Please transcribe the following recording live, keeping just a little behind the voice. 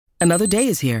Another day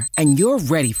is here, and you're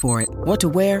ready for it. What to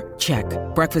wear? Check.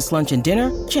 Breakfast, lunch, and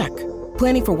dinner? Check.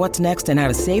 Planning for what's next and how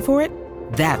to save for it?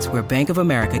 That's where Bank of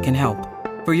America can help.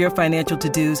 For your financial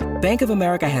to-dos, Bank of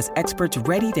America has experts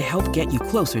ready to help get you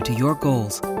closer to your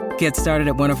goals. Get started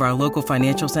at one of our local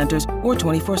financial centers or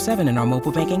 24/7 in our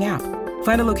mobile banking app.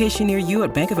 Find a location near you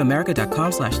at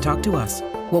bankofamerica.com/talktous.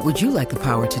 What would you like the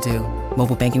power to do?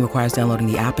 Mobile banking requires downloading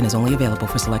the app and is only available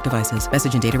for select devices.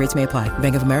 Message and data rates may apply.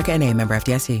 Bank of America N.A., member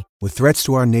FDIC. With threats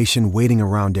to our nation waiting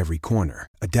around every corner,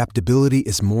 adaptability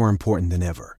is more important than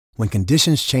ever. When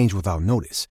conditions change without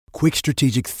notice, quick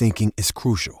strategic thinking is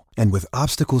crucial. And with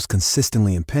obstacles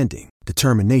consistently impending,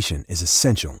 determination is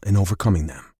essential in overcoming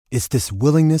them. It's this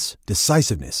willingness,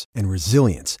 decisiveness, and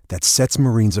resilience that sets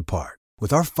Marines apart.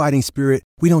 With our fighting spirit,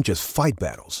 we don't just fight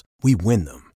battles, we win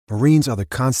them. Marines are the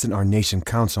constant our nation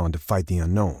counts on to fight the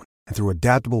unknown. And through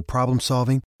adaptable problem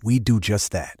solving, we do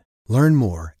just that. Learn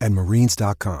more at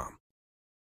Marines.com.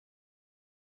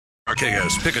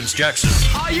 RKS Pickens Jackson.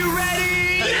 Are you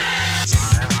ready? Yes!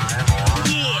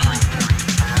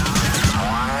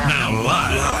 Now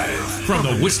live from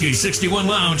the Whiskey 61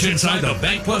 Lounge inside the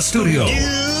Bank Plus studio.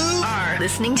 You are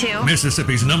listening to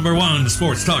Mississippi's #1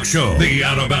 sports talk show, The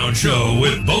Out of Bounds Show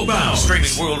with Bo Bounds.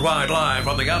 Streaming worldwide live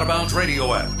on the Out of Bounds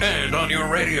radio app and on your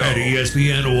radio at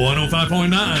ESPN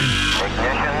 105.9.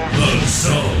 The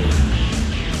Zone.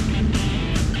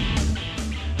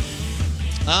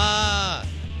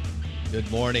 Good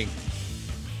morning.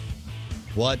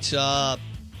 What's up?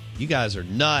 You guys are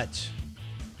nuts.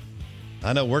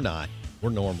 I know we're not. We're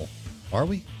normal. Are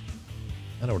we?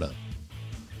 I don't know.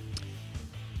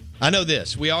 I know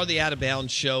this. We are the Out of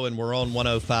Bounds Show, and we're on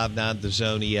 105.9 The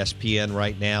Zone ESPN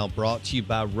right now. Brought to you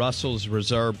by Russell's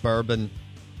Reserve Bourbon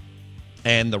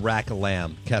and the Rack of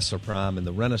Lamb, Kessler Prime and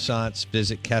the Renaissance.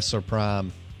 Visit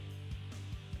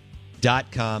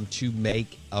KesslerPrime.com to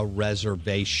make a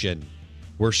reservation.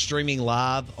 We're streaming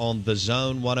live on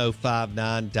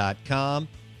thezone1059.com.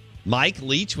 Mike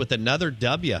Leach with another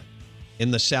W in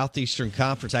the Southeastern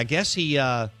Conference. I guess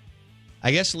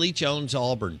Leach owns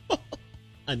Auburn.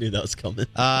 I knew that was coming.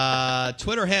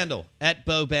 Twitter handle at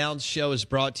Bo Bounds Show is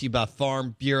brought to you by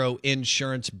Farm Bureau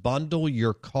Insurance. Bundle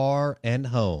your car and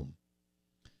home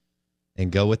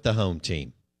and go with the home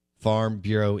team. Farm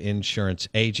Bureau Insurance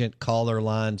agent. Caller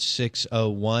line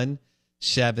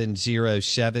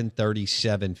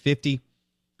 601-707-3750.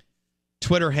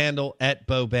 Twitter handle at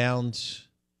Bo Bounds.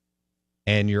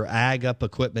 And your Ag Up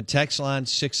Equipment text line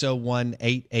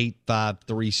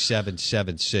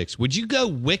 601-885-3776. Would you go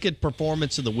wicked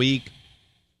performance of the week?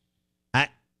 I'd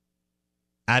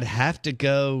have to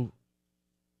go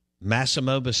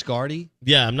Massimo Biscardi.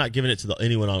 Yeah, I'm not giving it to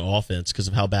anyone on offense because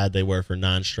of how bad they were for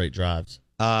 9 straight drives.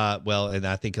 Well, and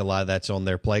I think a lot of that's on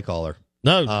their play caller.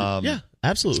 No, yeah,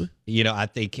 absolutely. You know, I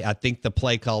think the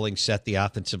play calling set the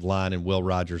offensive line and Will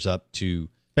Rogers up to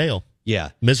fail. Yeah,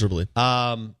 miserably.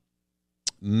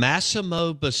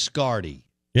 Massimo Biscardi.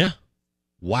 Yeah.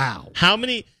 Wow. How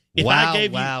many? If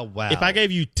I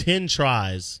gave you 10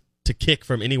 tries to kick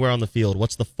from anywhere on the field,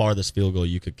 what's the farthest field goal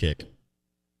you could kick?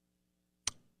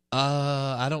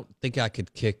 I don't think I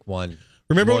could kick one.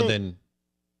 Remember more than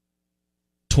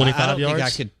 25 yards. I don't think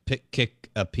I could kick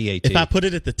a PAT. If I put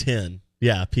it at the 10,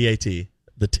 yeah, PAT, the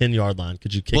 10-yard line,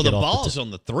 could you kick it off? Well, the ball's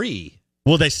on the 3.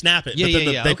 Well, they snap it,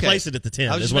 but they place it at the 10.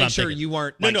 I was just making sure you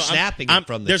weren't snapping it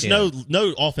from the 10. There's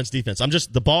no offense, defense. I'm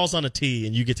just, the ball's on a tee,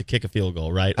 and you get to kick a field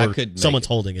goal, right? Or someone's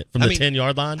holding it from the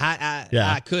 10-yard line.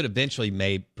 I could eventually,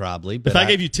 probably. But if I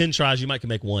gave you 10 tries, you might could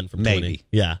make one from 20. Maybe.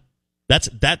 Yeah. That's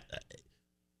that.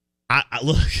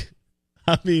 Look,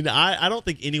 I mean, I don't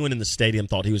think anyone in the stadium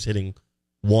thought he was hitting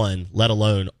one, let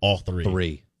alone all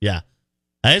 3. Yeah.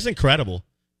 That is incredible.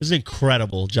 This is an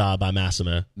incredible job by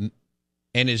Massimo.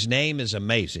 And his name is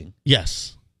amazing.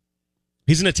 Yes.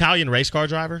 He's an Italian race car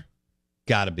driver.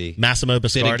 Got to be. Massimo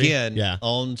Biscardi. That again,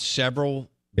 owns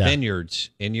several vineyards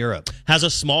in Europe. Has a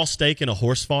small stake in a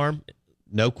horse farm.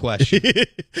 No question.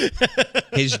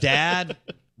 His dad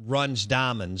runs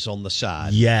diamonds on the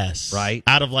side. Yes. Right?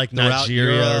 Out of like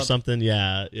Nigeria Europe, or something.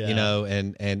 Yeah. You know,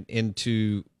 and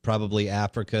into probably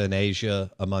Africa and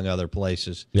Asia, among other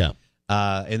places. Yeah.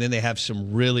 And then they have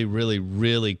some really, really,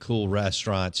 really cool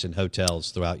restaurants and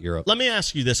hotels throughout Europe. Let me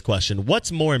ask you this question.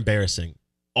 What's more embarrassing?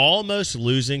 Almost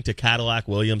losing to Cadillac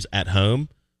Williams at home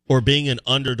or being an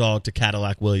underdog to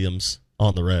Cadillac Williams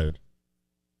on the road?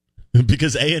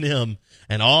 Because A&M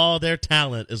and all their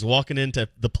talent is walking into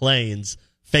the Plains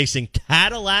facing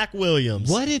Cadillac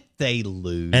Williams. What if they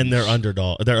lose? And they're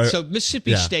underdog. So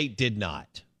Mississippi State did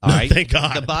not. All right. Thank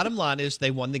God. The bottom line is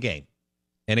they won the game.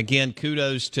 And again,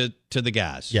 kudos to the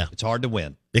guys. Yeah. It's hard to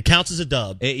win. It counts as a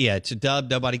dub. It's a dub.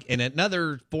 Nobody, in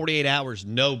another 48 hours,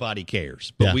 nobody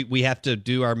cares. But we have to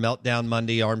do our Meltdown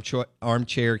Monday armchair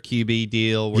QB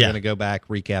deal. We're going to go back,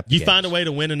 recap the You games. find a way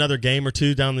to win another game or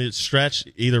two down the stretch,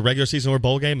 either regular season or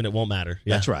bowl game, and it won't matter.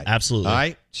 Yeah, that's right. Absolutely. All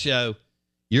right. So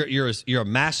you're a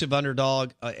massive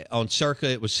underdog. On Circa,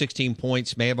 it was 16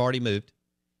 points. May have already moved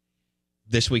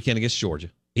this weekend against Georgia.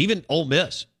 Even Ole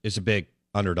Miss is a big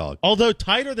underdog. Although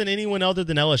tighter than anyone other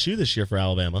than LSU this year for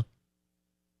Alabama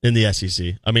in the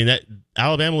SEC. I mean, that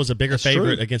Alabama was a bigger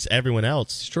favorite against everyone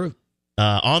else. It's true.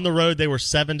 On the road, they were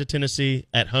 7 to Tennessee.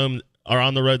 At home, or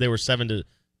on the road, they were 7 to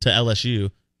LSU.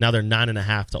 Now they're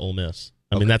 9.5 to Ole Miss.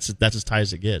 I mean, that's as tight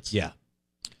as it gets. Yeah.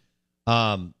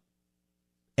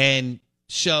 And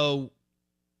so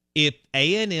if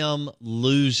A&M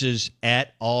loses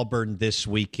at Auburn this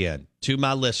weekend, to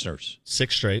my listeners,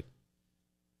 6 straight.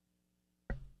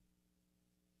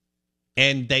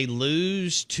 And they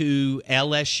lose to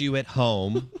LSU at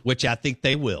home, which I think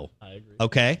they will. I agree.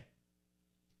 Okay?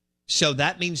 So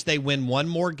that means they win one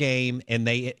more game, and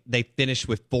they finish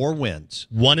with 4 wins.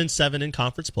 1-7 in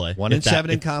conference play. 1-7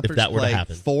 in conference if that were play, to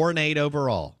happen. 4-8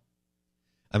 overall.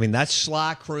 I mean, that's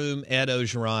Sly Kroom, Ed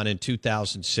Ogeron in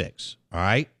 2006. All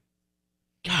right?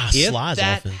 God, if Sly's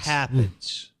that offense.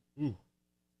 happens,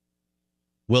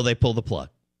 will they pull the plug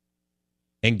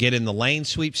and get in the lane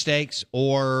sweepstakes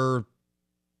or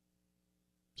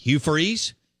Hugh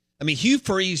Freeze? I mean, Hugh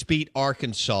Freeze beat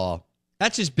Arkansas.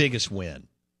 That's his biggest win.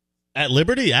 At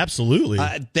Liberty, absolutely.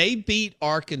 They beat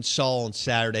Arkansas on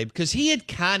Saturday because he had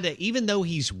kind of, even though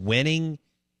he's winning,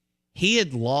 he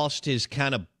had lost his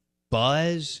kind of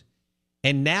buzz,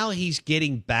 and now he's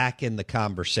getting back in the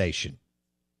conversation.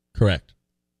 Correct.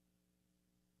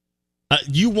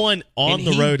 You won on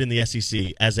the road in the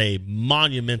SEC as a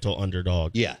monumental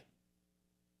underdog. Yeah.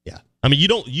 I mean,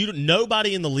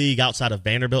 nobody in the league outside of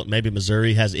Vanderbilt, maybe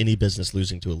Missouri, has any business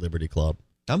losing to a Liberty club.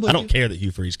 I don't care that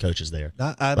Hugh Freeze coaches there.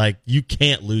 You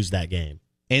can't lose that game.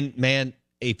 And man,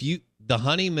 the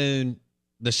honeymoon,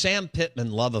 the Sam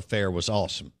Pittman love affair was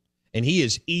awesome, and he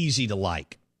is easy to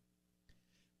like.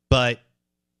 But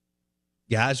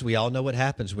guys, we all know what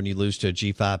happens when you lose to a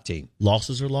G5 team.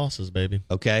 Losses are losses, baby.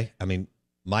 Okay, I mean,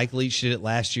 Mike Leach did it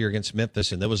last year against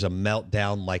Memphis, and there was a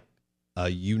meltdown like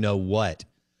you know what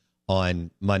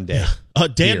on Monday. Yeah.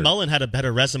 Dan Mullen had a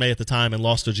better resume at the time and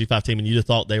lost to a G5 team, and you'd have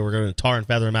thought they were going to tar and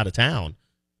feather him out of town.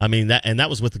 I mean, that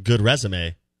was with a good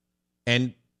resume.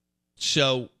 And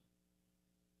so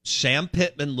Sam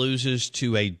Pittman loses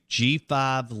to a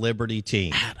G5 Liberty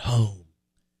team at home.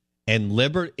 And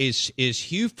is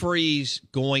Hugh Freeze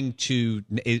going to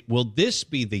 – will this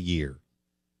be the year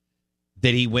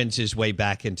that he wins his way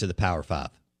back into the Power 5?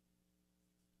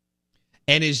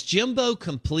 And is Jimbo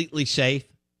completely safe,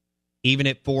 even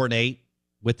at 4-8,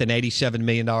 with an $87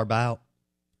 million buyout?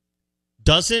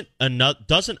 Doesn't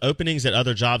openings at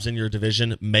other jobs in your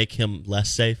division make him less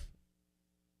safe?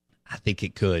 I think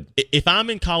it could. If I'm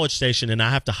in College Station and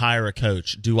I have to hire a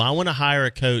coach, do I want to hire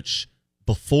a coach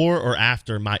before or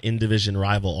after my in-division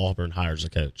rival Auburn hires a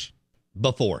coach?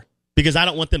 Before. Because I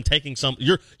don't want them taking some...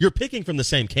 You're picking from the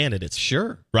same candidates.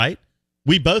 Sure. Right?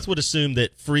 We both would assume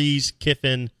that Freeze,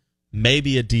 Kiffin,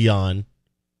 maybe a Dion.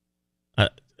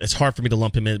 It's hard for me to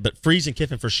lump him in, but Freeze and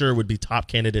Kiffin for sure would be top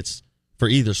candidates for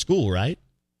either school, right?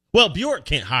 Well, Bjork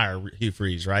can't hire Hugh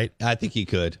Freeze, right? I think he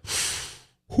could.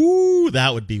 Whoo,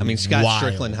 that would be Scott wild.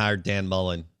 Strickland hired Dan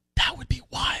Mullen. That would be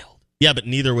wild. Yeah, but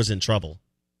neither was in trouble.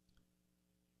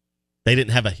 They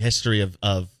didn't have a history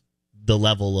of the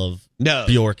level of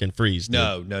Bjork and Freeze.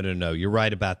 No. You're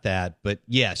right about that. But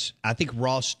yes, I think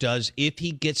Ross does, if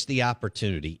he gets the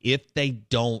opportunity, if they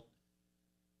don't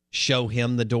show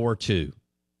him the door too,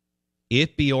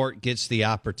 if Bjork gets the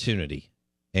opportunity,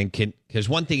 and can, because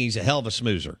one thing, he's a hell of a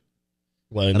smoozer.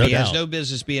 Well, he has no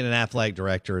business being an athletic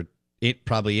director at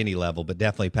probably any level, but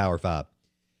definitely Power 5.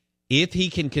 If he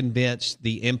can convince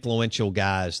the influential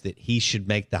guys that he should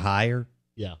make the hire,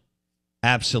 yeah,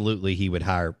 absolutely he would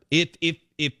hire. If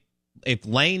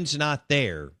Lane's not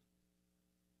there,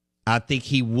 I think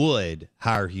he would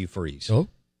hire Hugh Freeze. Oh,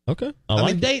 okay.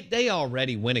 I mean, they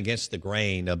already went against the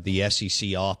grain of the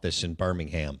SEC office in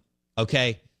Birmingham.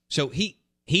 Okay, so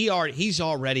he's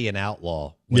already an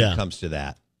outlaw when it comes to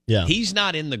that. Yeah, he's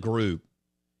not in the group,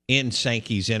 in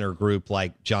Sankey's inner group,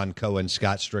 like John Cohen,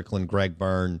 Scott Strickland, Greg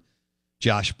Byrne,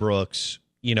 Josh Brooks,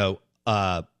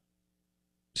 Scott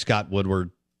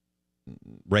Woodward,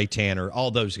 Ray Tanner,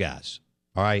 all those guys.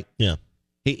 All right, yeah,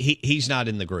 he's not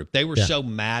in the group. They were so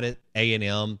mad at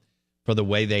A&M for the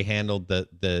way they handled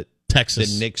the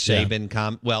Texas, the Nick Saban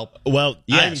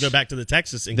I didn't go back to the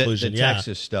Texas inclusion. The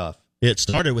Texas stuff. It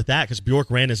started with that because Bjork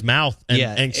ran his mouth,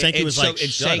 and Sankey was like,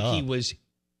 "Shut up." Sankey was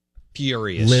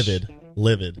furious, livid. I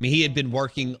mean, he had been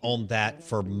working on that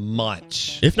for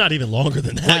months, if not even longer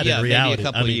than that. well, yeah, in reality, maybe a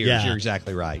couple of years. Yeah. You're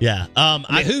exactly right. Yeah.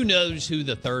 Who knows who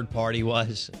the third party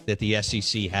was that the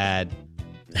SEC had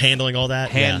handling all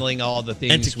that, all the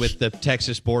things with the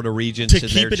Texas Board of Regents to and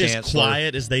keep their it chancellor. as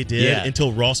quiet as they did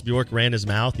until Ross Bjork ran his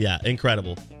mouth. Yeah,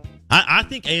 incredible. I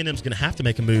think A&M's going to have to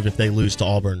make a move if they lose to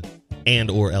Auburn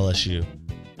and or LSU.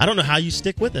 I don't know how you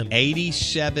stick with him.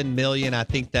 $87 million. I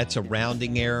think that's a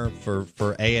rounding error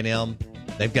for A&M.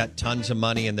 They've got tons of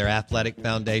money in their athletic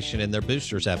foundation, and their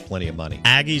boosters have plenty of money.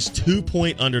 Aggies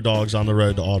 2-point underdogs on the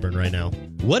road to Auburn right now.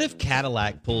 What if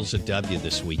Cadillac pulls a W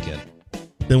this weekend?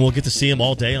 Then we'll get to see them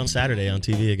all day on Saturday on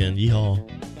TV again. Yeehaw.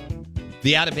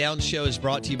 The Out of Bounds Show is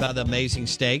brought to you by the Amazing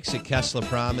Steaks at Kessler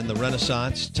Prime and the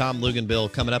Renaissance. Tom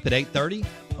Luganbill coming up at 8:30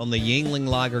 on the Yingling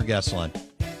Lager guest line.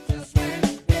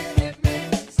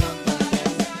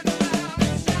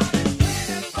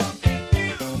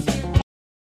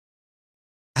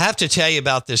 I have to tell you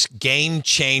about this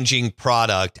game-changing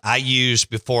product I use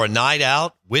before a night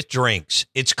out with drinks.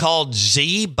 It's called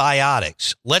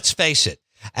Z-Biotics. Let's face it,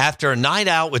 after a night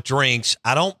out with drinks,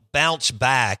 I don't bounce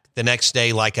back the next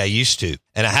day like I used to,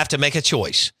 and I have to make a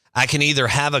choice. I can either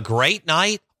have a great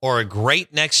night or a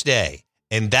great next day,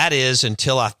 and that is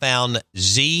until I found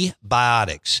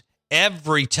Z-Biotics.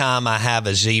 Every time I have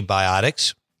a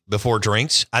Z-Biotics before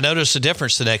drinks, I notice a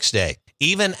difference the next day.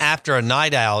 Even after a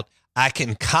night out, I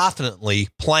can confidently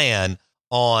plan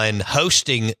on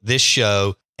hosting this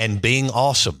show and being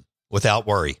awesome without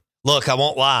worry. Look, I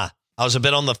won't lie. I was a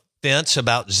bit on the fence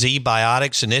about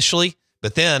Z-Biotics initially,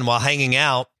 but then while hanging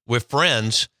out with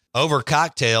friends over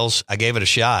cocktails, I gave it a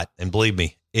shot. And believe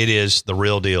me, it is the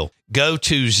real deal. Go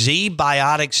to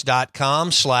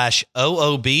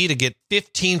zbiotics.com/OOB to get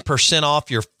 15% off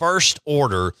your first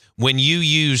order when you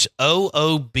use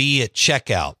OOB at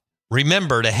checkout.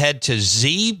 Remember to head to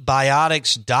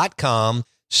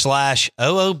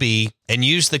zbiotics.com/OOB and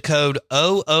use the code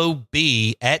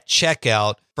OOB at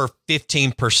checkout for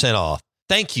 15% off.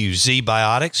 Thank you,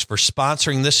 Z-Biotics, for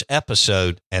sponsoring this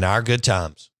episode and our good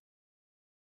times.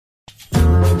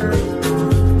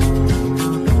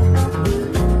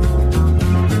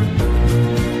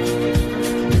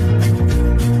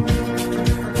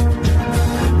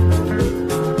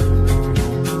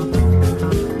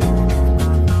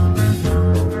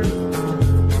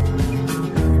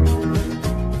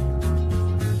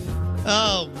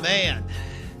 Oh, man.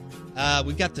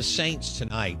 We got the Saints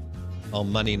tonight on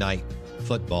Monday Night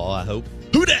Football. I hope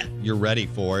you're ready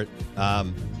for it.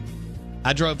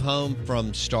 I drove home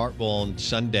from Starkville on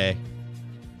Sunday.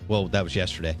 Well, that was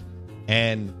yesterday.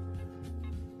 And,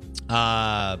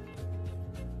 I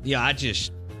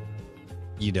just,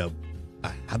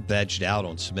 I vegged out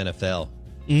on some NFL.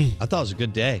 I thought it was a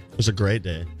good day. It was a great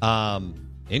day.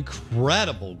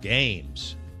 Incredible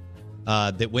games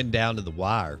that went down to the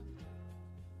wire.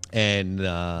 And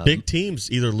big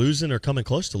teams either losing or coming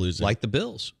close to losing. Like the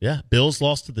Bills. Yeah. Bills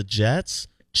lost to the Jets.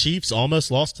 Chiefs almost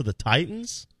lost to the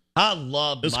Titans. I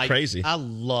love it was crazy. I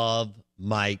love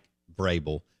Mike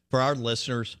Vrabel. For our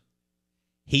listeners,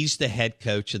 he's the head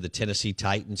coach of the Tennessee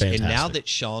Titans. Fantastic. And now that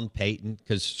Sean Payton,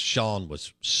 because Sean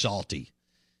was salty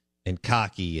and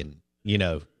cocky and,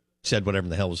 said whatever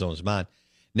the hell was on his mind.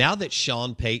 Now that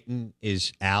Sean Payton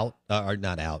is out, or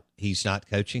not out, he's not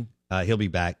coaching, he'll be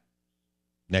back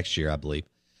next year, I believe.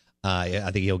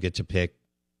 I think he'll get to pick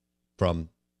from,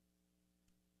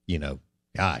 4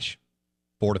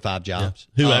 to 5 jobs.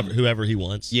 Yeah. Whoever he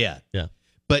wants. Yeah. Yeah.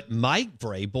 But Mike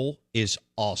Vrabel is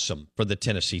awesome for the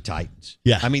Tennessee Titans.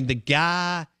 Yeah. I mean, the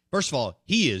guy, first of all,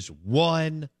 he is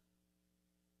one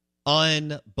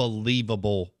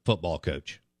unbelievable football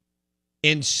coach.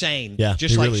 Insane. Yeah,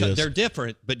 just he like really is. They're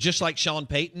different, but just like Sean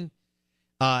Payton,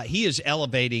 he is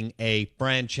elevating a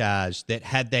franchise that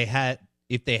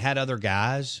if they had other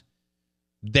guys,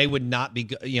 they would not be.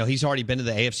 He's already been to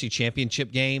the AFC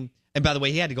Championship game, and by the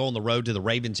way, he had to go on the road to the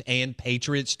Ravens and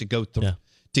Patriots to go through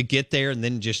to get there, and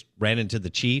then just ran into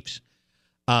the Chiefs.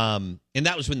 And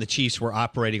that was when the Chiefs were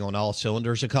operating on all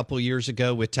cylinders a couple of years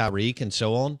ago with Tyreek and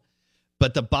so on.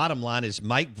 But the bottom line is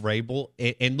Mike Vrabel,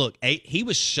 and look, he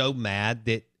was so mad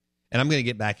that, and I'm going to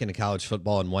get back into college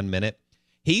football in 1 minute.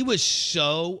 He was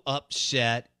so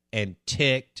upset and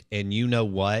ticked, and you know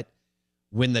what,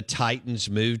 when the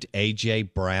Titans moved A.J.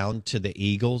 Brown to the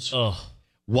Eagles. Oh.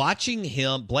 Watching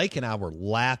him, Blake and I were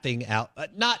laughing out,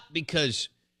 not because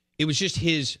it was just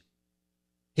his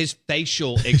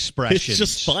facial expressions.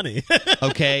 It's just funny.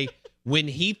 Okay? When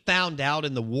he found out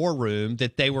in the war room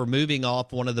that they were moving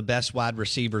off one of the best wide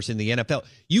receivers in the NFL,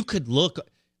 you could look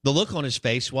The look on his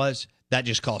face was, that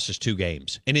just cost us 2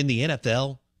 games. And in the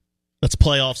NFL, that's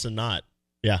playoffs and not.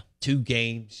 Yeah. 2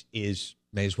 games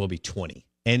may as well be 20.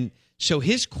 And so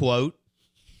his quote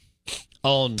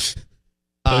on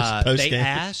they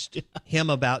asked him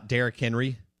about Derrick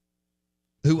Henry,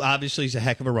 who obviously is a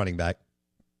heck of a running back,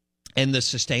 and the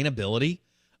sustainability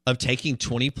of taking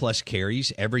 20-plus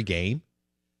carries every game.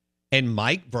 And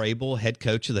Mike Vrabel, head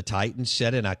coach of the Titans,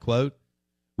 said, and I quote,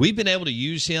 "We've been able to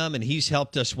use him, and he's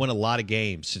helped us win a lot of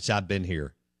games since I've been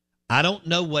here. I don't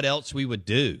know what else we would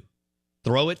do.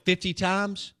 Throw it 50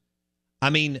 times? I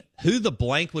mean, who the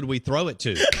blank would we throw it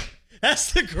to?"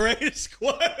 That's the greatest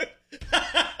quote.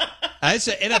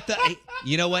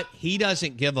 You know what? He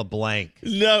doesn't give a blank.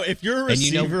 No, if you're a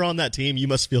receiver on that team, you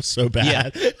must feel so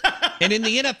bad. Yeah. And in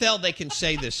the NFL, they can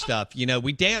say this stuff.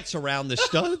 We dance around this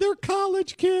stuff. They're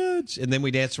college kids. And then we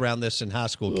dance around this in high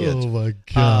school kids. Oh, my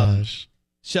gosh.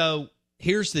 So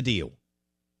here's the deal.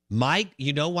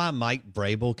 You know why Mike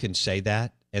Vrabel can say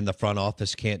that and the front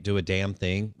office can't do a damn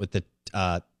thing with the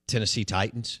Tennessee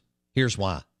Titans? Here's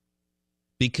why.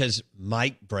 Because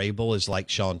Mike Vrabel is like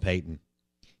Sean Payton.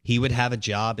 He would have a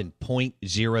job in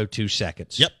 0.02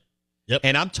 seconds. Yep.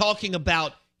 And I'm talking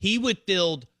about he would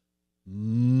field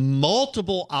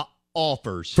multiple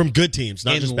offers from good teams,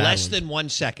 not in just bad less ones. than 1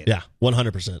 second. Yeah,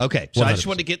 100%. Okay, so 100%. I just 100%.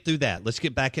 wanted to get through that. Let's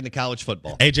get back into college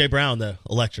football. A.J. Brown, though,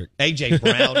 electric. A.J.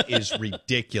 Brown is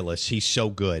ridiculous. He's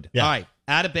so good. Yeah. All right,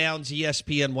 Out of Bounds,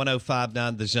 ESPN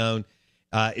 105.9 The Zone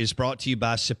is brought to you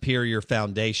by Superior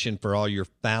Foundation for all your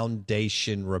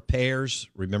foundation repairs.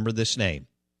 Remember this name,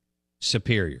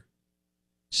 Superior.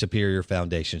 Superior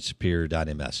Foundation,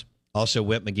 superior.ms. Also,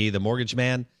 Whit McGee, the Mortgage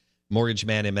Man,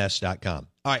 mortgagemanms.com.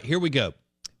 All right, here we go.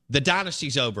 The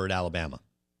dynasty's over at Alabama.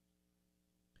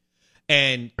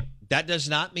 And that does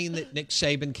not mean that Nick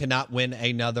Saban cannot win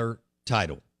another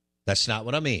title. That's not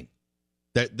what I mean.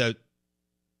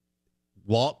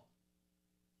 Walt,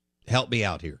 help me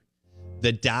out here.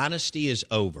 The dynasty is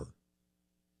over.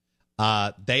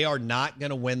 They are not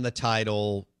going to win the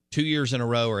title 2 years in a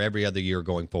row or every other year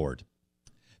going forward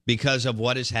because of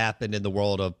what has happened in the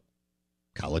world of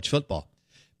college football.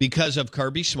 Because of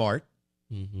Kirby Smart.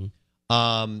 Mm-hmm.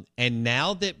 And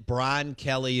now that Brian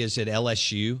Kelly is at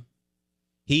LSU,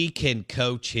 he can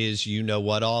coach his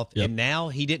you-know-what off. Yep. And now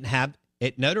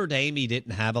at Notre Dame, he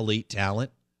didn't have elite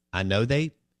talent. I know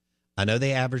they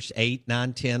averaged 8,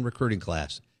 9, 10 recruiting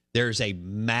class. There's a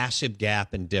massive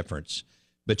gap in difference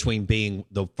between being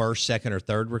the first, second, or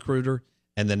third recruiter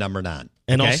and the number 9.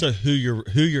 And also who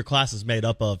your class is made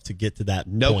up of to get to that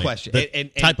no point. Question.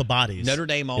 And type of bodies. Notre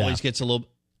Dame always gets a little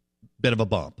bit of a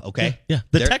bump, okay? Yeah.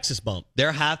 The Texas bump.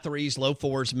 Their high 3s, low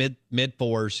 4s, mid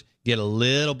 4s get a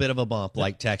little bit of a bump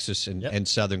like Texas and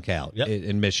Southern Cal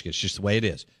and Michigan. It's just the way it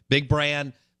is. Big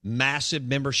brand, massive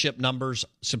membership numbers,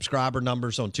 subscriber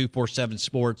numbers on 247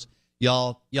 Sports.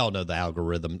 Y'all know the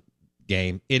algorithm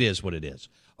game. It is what it is.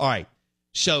 All right.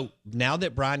 So now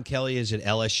that Brian Kelly is at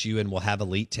LSU and will have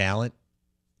elite talent,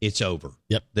 it's over.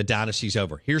 Yep. The dynasty's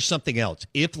over. Here's something else.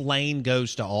 If Lane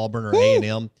goes to Auburn or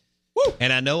A&M,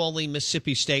 and I know only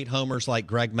Mississippi State homers like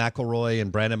Greg McElroy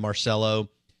and Brandon Marcello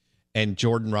and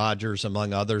Jordan Rogers,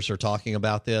 among others, are talking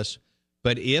about this,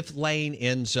 but if Lane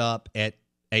ends up at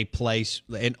a place,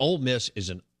 and Ole Miss is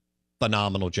a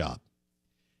phenomenal job,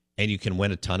 and you can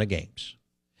win a ton of games,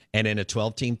 and in a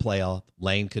 12-team playoff,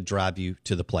 Lane could drive you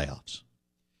to the playoffs.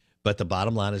 But the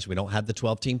bottom line is we don't have the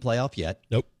 12-team playoff yet.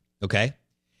 Nope. Okay?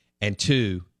 And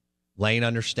 2, Lane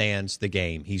understands the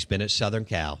game. He's been at Southern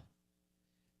Cal,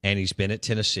 and he's been at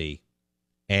Tennessee,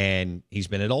 and he's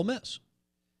been at Ole Miss.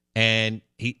 And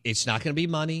it's not going to be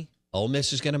money. Ole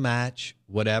Miss is going to match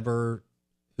whoever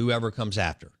comes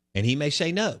after. And he may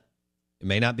say no. It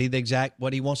may not be the exact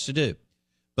what he wants to do.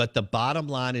 But the bottom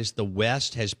line is the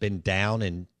West has been down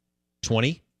in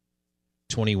 20,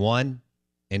 21,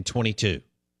 and 22.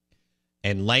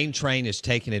 And Lane Train is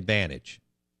taking advantage.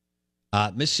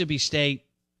 Mississippi State,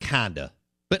 kinda.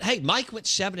 But, hey, Mike went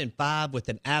 7-5 with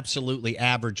an absolutely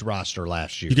average roster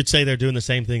last year. You could say they're doing the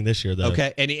same thing this year, though.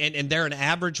 Okay, and they're an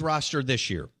average roster this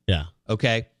year. Yeah.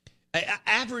 Okay?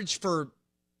 Average for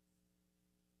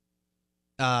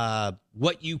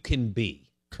what you can be.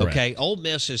 Correct. Okay? Ole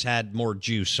Miss has had more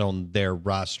juice on their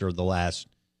roster the last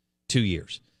 2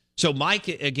 years. So, Mike,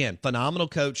 again, phenomenal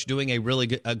coach, doing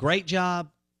a great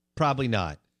job? Probably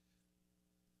not.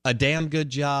 A damn good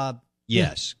job?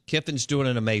 Yes. Yeah. Kiffin's doing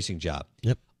an amazing job.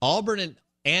 Yep. Auburn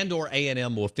and or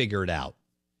A&M will figure it out.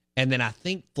 And then I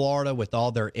think Florida, with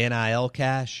all their NIL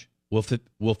cash, will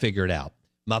figure it out.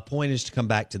 My point is to come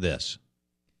back to this.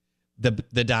 The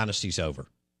dynasty's over.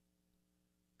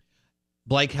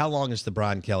 Blake, how long is the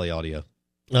Brian Kelly audio?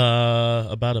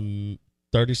 About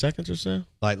 30 seconds or so. All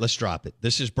right, let's drop it.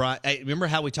 This is Brian. Hey, remember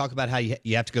how we talk about how you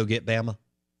have to go get Bama?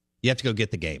 You have to go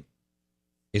get the game.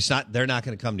 It's not. They're not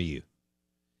going to come to you.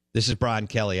 This is Brian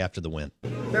Kelly after the win.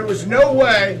 There was no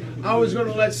way I was going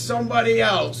to let somebody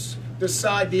else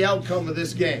decide the outcome of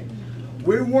this game.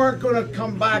 We weren't going to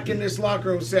come back in this locker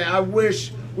room and say, I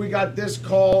wish we got this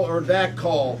call or that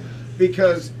call,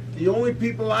 because the only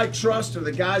people I trust are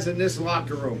the guys in this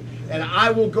locker room. And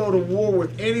I will go to war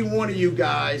with any one of you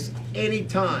guys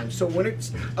anytime. So when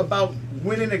it's about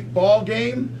winning a ball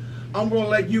game, I'm going to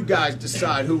let you guys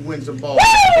decide who wins the ball game.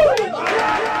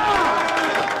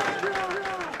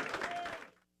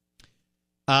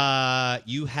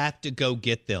 You have to go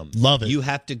get them. Love it. You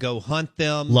have to go hunt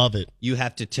them. Love it. You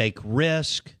have to take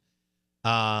risk.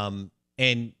 And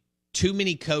too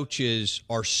many coaches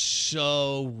are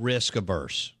so risk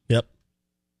averse. Yep.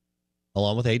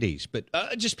 Along with ADs, but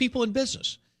just people in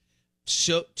business.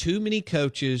 So too many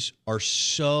coaches are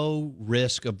so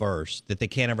risk averse that they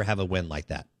can't ever have a win like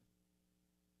that.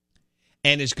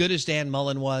 And as good as Dan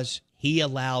Mullen was, he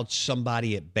allowed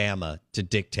somebody at Bama to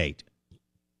dictate.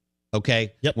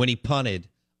 Okay? Yep. When he punted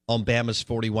on Bama's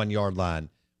 41-yard line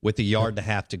with a yard and a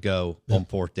half to go on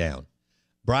fourth down.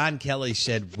 Brian Kelly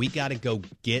said, we got to go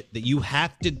get that. You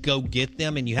have to go get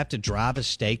them, and you have to drive a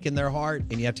stake in their heart,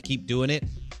 and you have to keep doing it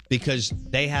because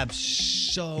they have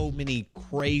so many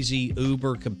crazy,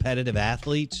 uber competitive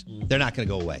athletes. They're not going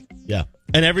to go away. Yeah.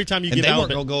 And every time you and give they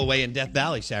Alabama, weren't going to go away in Death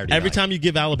Valley Saturday every night. time you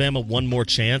give Alabama one more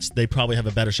chance, they probably have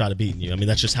a better shot at beating you. I mean,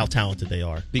 that's just how talented they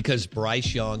are. Because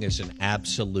Bryce Young is an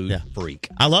absolute freak.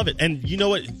 I love it. And you know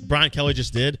what Brian Kelly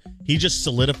just did? He just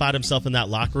solidified himself in that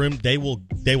locker room. They will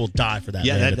die for that.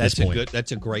 Yeah, man that's at this point.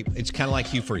 That's a great. It's kind of like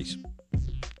Hugh Freeze.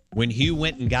 When Hugh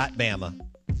went and got Bama,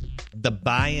 the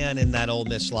buy-in in that Ole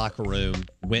Miss locker room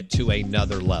went to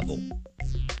another level.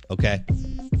 Okay,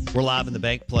 we're live in the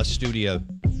Bank Plus studio.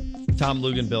 Tom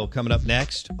Luganbill coming up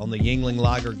next on the Yingling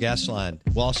Lager guest line.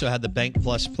 We'll also have the Bank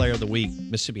Plus Player of the Week,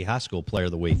 Mississippi High School Player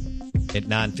of the Week at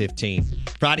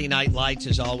 9:15. Friday Night Lights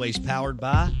is always powered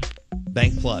by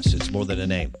Bank Plus. It's more than a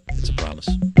name. It's a promise.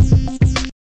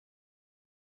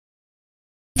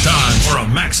 Time for a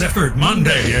max effort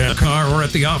Monday. In the car or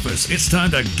at the office. It's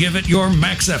time to give it your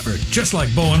max effort, just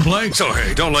like Bo and Blake. So,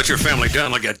 hey, don't let your family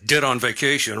down like you did on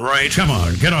vacation, right? Come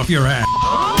on, get off your ass.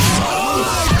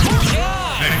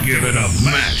 And give it a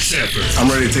max effort. I'm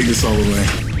ready to take this all the way.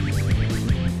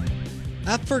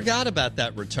 I forgot about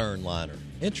that return liner.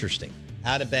 Interesting.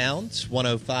 Out of bounds,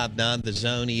 105.9 The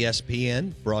Zone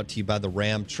ESPN, brought to you by the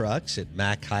Ram Trucks at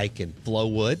Mack Hike and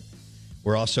Flowwood.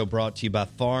 We're also brought to you by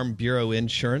Farm Bureau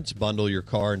Insurance. Bundle your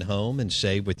car and home and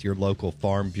save with your local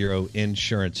Farm Bureau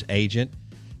Insurance agent.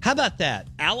 How about that?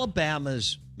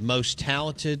 Alabama's most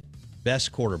talented,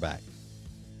 best quarterback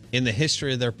in the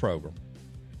history of their program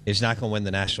is not going to win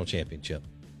the national championship.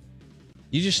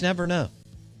 You just never know.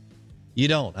 You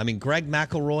don't. I mean, Greg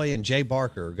McElroy and Jay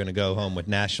Barker are going to go home with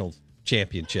national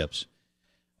championships.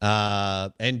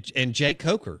 And Jake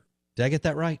Coker. Did I get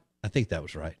that right? I think that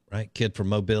was right. Kid from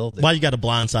Mobile. Why you got to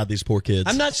blindside these poor kids?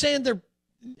 I'm not saying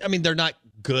they're not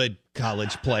good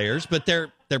college players, but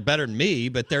they're better than me,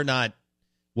 but they're not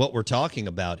what we're talking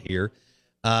about here.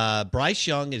 Bryce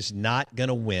Young is not going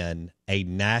to win a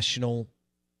national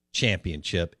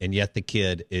championship, and yet the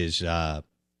kid is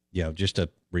just a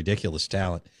ridiculous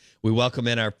talent. We welcome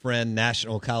in our friend,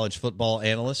 national college football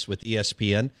analyst with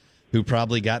ESPN, who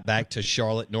probably got back to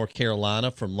Charlotte, North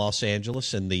Carolina from Los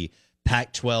Angeles in the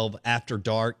Pac-12 After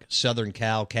Dark Southern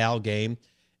Cal game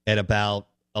at about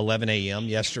 11 a.m.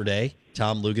 yesterday.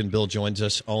 Tom Luganbill joins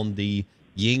us on the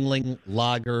Yingling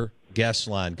Lager guest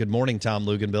line. Good morning, Tom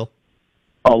Luganbill.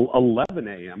 11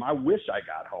 a.m. I wish I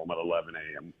got home at 11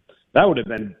 a.m. That would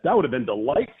have been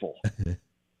delightful.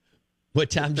 What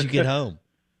time did you get home?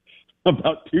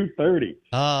 About 2:30.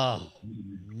 Oh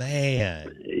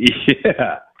man.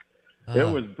 Yeah. It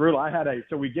was brutal.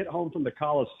 So we get home from the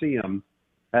Coliseum.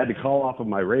 I had to call off of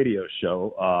my radio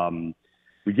show.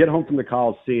 We get home from the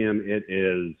Coliseum. It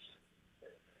is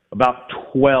about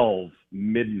 12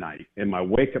 midnight, and my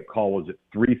wake-up call was at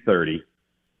 3:30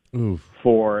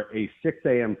 for a 6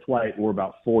 a.m. flight. We're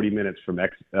about 40 minutes from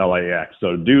LAX.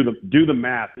 So do the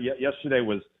math. Yesterday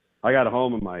I got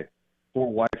home, and my poor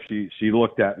wife, she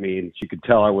looked at me, and she could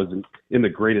tell I wasn't in the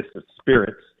greatest of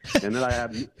spirits. And then I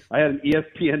had an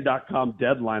ESPN.com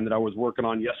deadline that I was working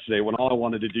on yesterday when all I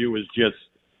wanted to do was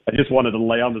I just wanted to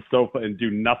lay on the sofa and do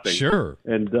nothing. Sure.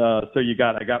 And so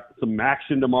I got some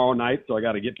action tomorrow night, so I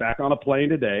got to get back on a plane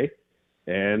today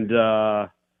and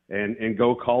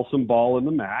go call some ball in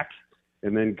the MAC,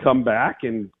 and then come back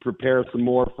and prepare some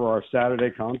more for our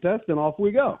Saturday contest, and off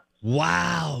we go.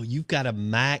 Wow, you've got a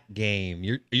MAC game.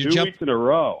 You're 2 weeks in a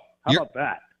row. How about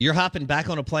that? You're hopping back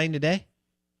on a plane today?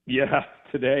 Yeah,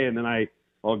 today, and then I'll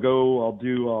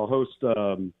host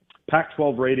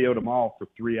Pac-12 radio tomorrow for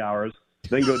 3 hours,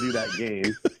 then go do that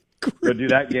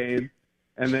game,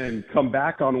 and then come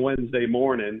back on Wednesday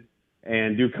morning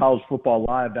and do college football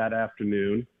live that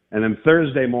afternoon. And then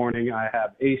Thursday morning, I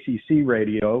have ACC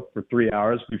radio for 3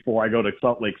 hours before I go to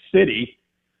Salt Lake City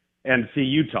and see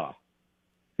Utah.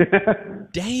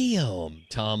 Damn,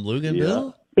 Tom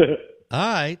Luginbill. Yeah.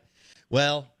 All right.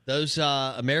 Well, those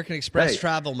American Express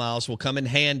travel miles will come in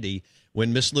handy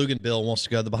when Miss Luginbill wants to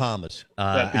go to the Bahamas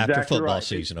after exactly football right.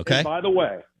 season, okay? And by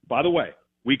the way,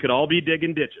 we could all be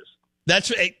digging ditches.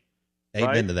 That's right. Amen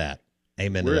right? to that.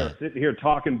 Amen We're to that. sitting here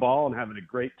talking ball and having a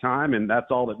great time, and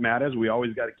that's all that matters. We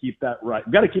always got to keep that right.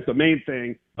 We've got to keep the main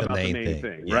thing about the main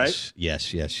thing, right?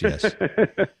 Yes.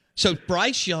 So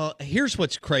Bryce Young, here's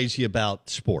what's crazy about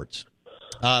sports.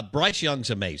 Bryce Young's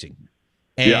amazing.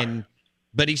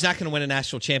 But he's not going to win a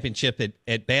national championship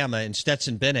at Bama, and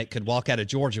Stetson Bennett could walk out of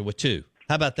Georgia with 2.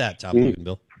 How about that, Tom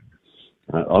Luginbill?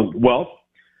 Well,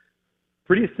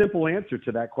 pretty simple answer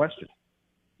to that question.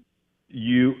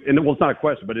 It's not a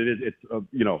question, but it's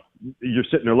you're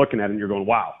sitting there looking at it and you're going,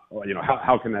 wow,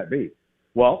 how can that be?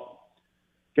 Well,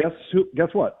 guess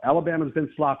what? Alabama's been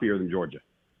sloppier than Georgia.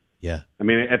 Yeah. I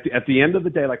mean, at the end of the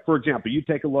day, like, for example, you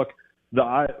take a look,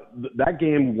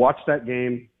 watch that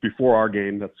game before our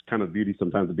game. That's kind of the beauty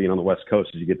sometimes of being on the West Coast,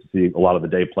 is you get to see a lot of the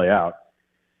day play out.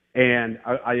 And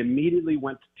I immediately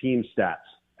went to team stats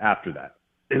after that.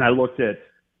 And I looked at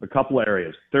a couple of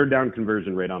areas. Third down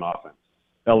conversion rate on offense.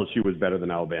 LSU was better than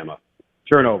Alabama.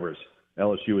 Turnovers.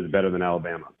 LSU was better than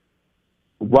Alabama.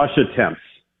 Rush attempts.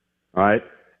 All right.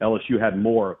 LSU had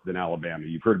more than Alabama.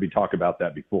 You've heard me talk about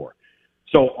that before.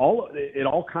 So it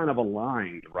all kind of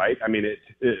aligned, right? I mean,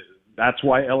 that's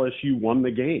why LSU won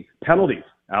the game. Penalties.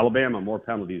 Alabama, more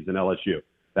penalties than LSU.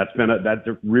 That's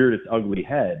reared its ugly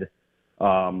head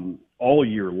all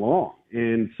year long.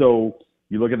 And so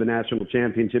you look at the national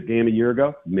championship game a year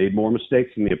ago, made more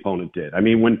mistakes than the opponent did. I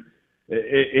mean,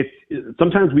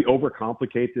 sometimes we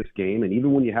overcomplicate this game, and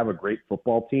even when you have a great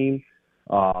football team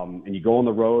and you go on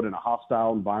the road in a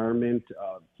hostile environment,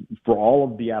 for all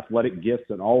of the athletic gifts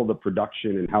and all of the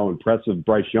production and how impressive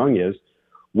Bryce Young is,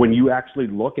 when you actually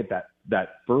look at that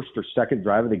first or second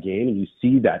drive of the game and you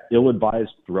see that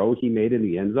ill-advised throw he made in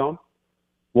the end zone,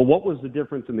 well, what was the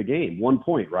difference in the game? 1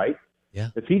 point, right? Yeah.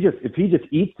 If he just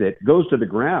eats it, goes to the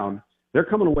ground, they're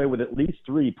coming away with at least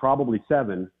 3, probably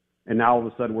 7. And now all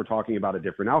of a sudden we're talking about a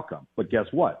different outcome. But guess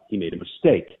what? He made a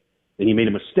mistake. And he made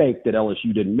a mistake that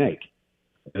LSU didn't make.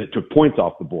 And it took points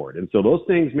off the board. And so those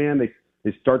things, man, they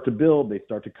start to build, they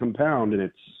start to compound,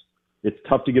 and it's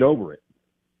tough to get over it.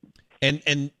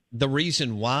 And the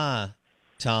reason why,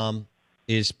 Tom,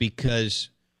 is because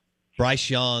Bryce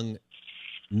Young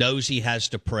knows he has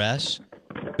to press,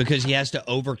 because he has to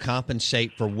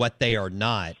overcompensate for what they are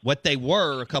not. What they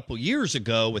were a couple years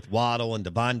ago with Waddle and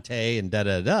Devontae and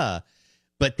da-da-da,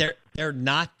 but they're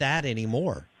not that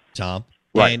anymore, Tom.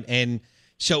 Right. And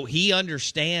so he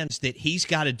understands that he's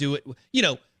got to do it.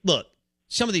 Look,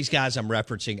 some of these guys I'm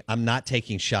referencing, I'm not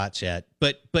taking shots at,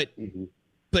 but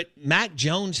Mac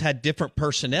Jones had different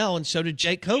personnel, and so did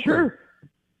Jake Coker. Sure.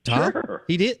 Tom, sure.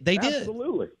 He did. They did.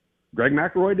 Absolutely. Greg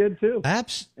McElroy did too.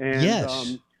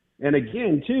 Yes. And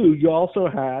again, too, you also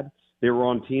they were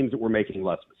on teams that were making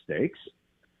less mistakes.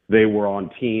 They were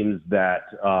on teams that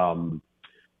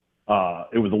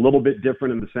it was a little bit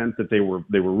different in the sense that they were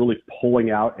really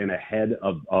pulling out and ahead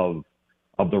of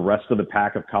the rest of the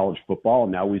pack of college football.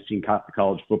 And now we've seen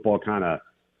college football kind of,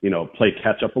 play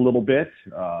catch up a little bit.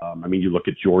 I mean, you look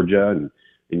at Georgia and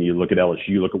you look at LSU,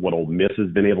 you look at what Ole Miss has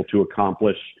been able to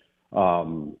accomplish.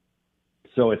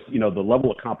 So it's, the level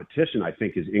of competition, I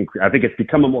think, is increased. I think it's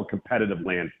become a more competitive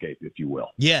landscape, if you will.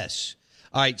 Yes.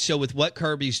 All right. So with what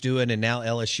Kirby's doing, and now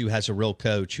LSU has a real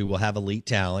coach who will have elite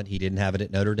talent. He didn't have it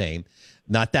at Notre Dame.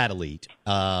 Not that elite.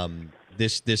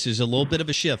 This is a little bit of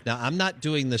a shift. Now, I'm not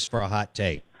doing this for a hot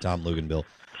take, Tom Luginbill,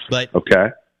 but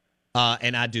okay.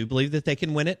 And I do believe that they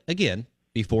can win it again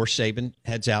before Saban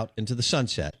heads out into the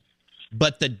sunset.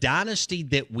 But the dynasty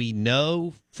that we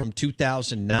know from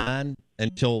 2009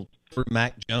 until for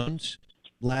Mac Jones,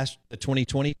 the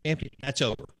 2020 champion, that's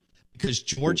over. Because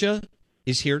Georgia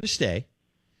is here to stay.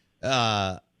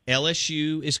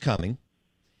 LSU is coming.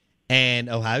 And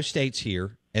Ohio State's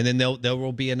here. And then there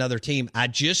will be another team. I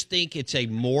just think it's a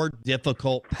more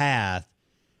difficult path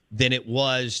than it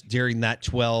was during that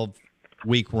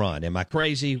 12-week run. Am I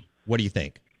crazy? What do you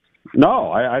think?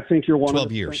 No, I think you're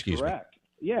 12 years, excuse correct.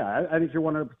 Yeah, I think you're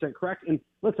 100% correct. And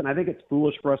listen, I think it's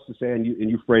foolish for us to say, and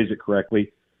you phrased it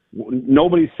correctly,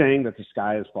 nobody's saying that the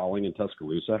sky is falling in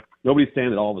Tuscaloosa. Nobody's saying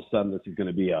that all of a sudden this is going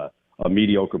to be a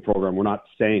mediocre program. We're not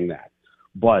saying that.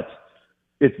 But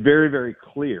it's very, very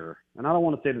clear, and I don't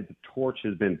want to say that the torch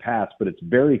has been passed, but it's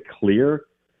very clear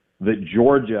that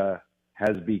Georgia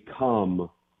has become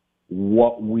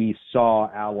what we saw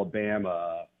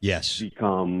Alabama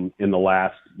become in the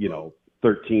last,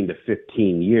 13 to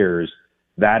 15 years.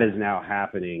 That is now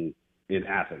happening in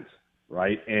Athens,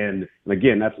 right? And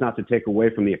again, that's not to take away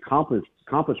from the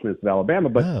accomplishments of Alabama,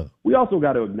 but we've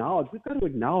got to acknowledge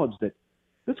that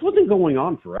this wasn't going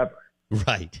on forever.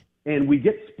 Right. And we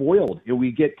get spoiled and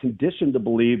we get conditioned to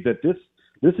believe that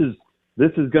this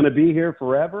is going to be here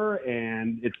forever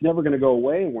and it's never going to go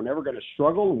away and we're never going to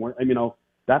struggle. And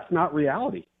that's not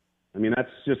reality.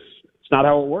 It's not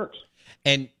how it works.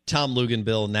 And Tom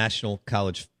Luganbill, national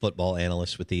college football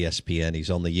analyst with ESPN, he's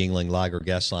on the Yingling Lager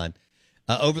guest line.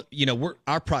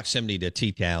 Our proximity to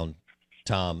T-Town,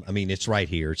 Tom, it's right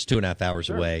here. It's 2.5 hours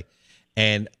away.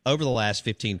 And over the last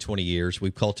 15, 20 years,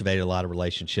 we've cultivated a lot of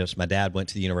relationships. My dad went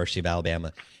to the University of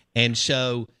Alabama. And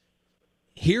so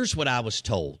here's what I was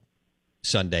told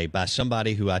Sunday by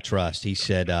somebody who I trust. He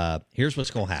said, here's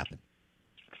what's going to happen.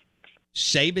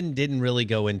 Saban didn't really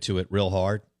go into it real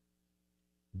hard.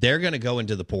 They're going to go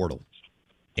into the portal.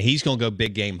 And he's going to go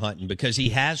big game hunting because he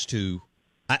has to.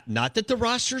 Not that the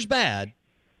roster's bad.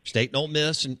 State don't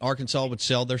miss, and Arkansas would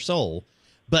sell their soul.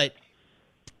 But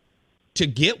to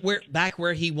get back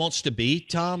where he wants to be,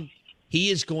 Tom, he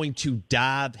is going to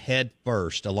dive head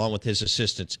first, along with his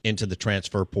assistants, into the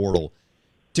transfer portal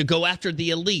to go after the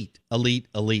elite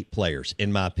players,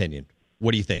 in my opinion.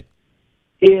 What do you think?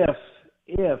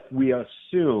 If we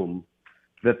assume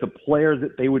that the players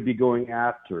that they would be going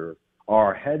after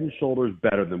are head and shoulders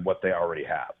better than what they already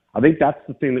have. I think that's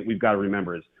the thing that we've got to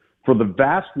remember is for the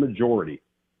vast majority,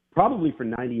 probably for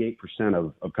 98%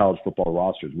 of college football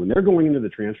rosters, when they're going into the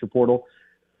transfer portal,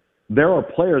 there are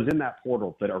players in that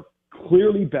portal that are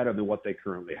clearly better than what they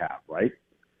currently have, right?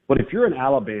 But if you're in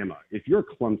Alabama, if you're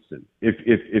Clemson,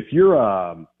 if you're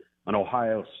an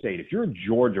Ohio State, if you're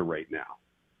Georgia right now,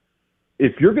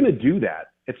 if you're going to do that,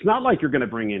 it's not like you're going to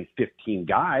bring in 15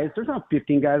 guys. There's not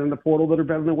 15 guys in the portal that are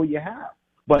better than what you have.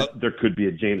 But there could be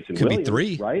a Jameson could Williams,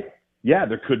 be 3. Right? Yeah,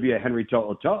 there could be a Henry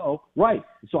To'oTo'o, right?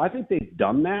 So I think they've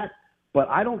done that, but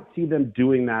I don't see them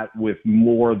doing that with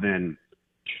more than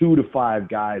 2 to 5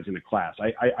 guys in a class.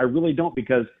 I really don't,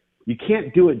 because you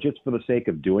can't do it just for the sake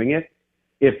of doing it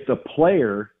if the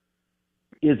player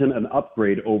isn't an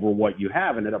upgrade over what you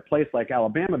have. And at a place like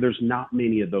Alabama, there's not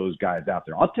many of those guys out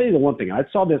there. I'll tell you the one thing. I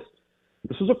saw this.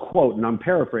 This was a quote, and I'm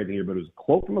paraphrasing here, but it was a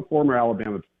quote from a former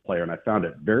Alabama player, and I found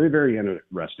it very, very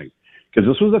interesting because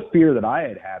this was a fear that I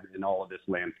had in all of this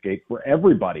landscape for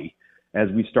everybody as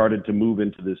we started to move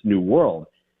into this new world.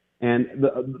 And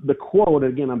the quote,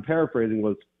 again, I'm paraphrasing,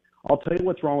 was, I'll tell you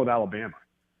what's wrong with Alabama.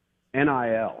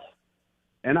 NIL.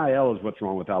 NIL is what's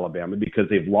wrong with Alabama because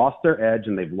they've lost their edge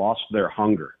and they've lost their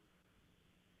hunger.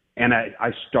 And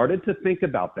I started to think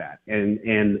about that. And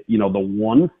the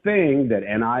one thing that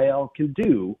NIL can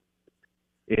do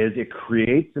is it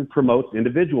creates and promotes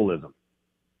individualism.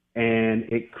 And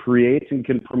it creates and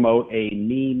can promote a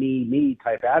me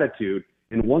type attitude.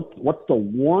 And what's the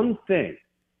one thing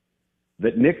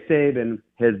that Nick Saban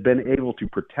has been able to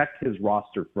protect his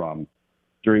roster from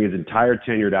during his entire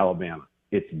tenure at Alabama?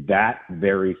 It's that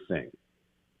very thing.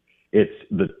 It's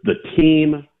the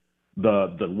team,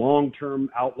 the long-term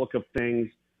outlook of things,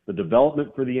 the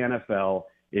development for the NFL.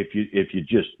 If you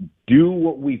just do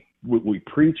what we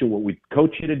preach and what we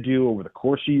coach you to do over the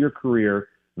course of your career,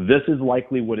 this is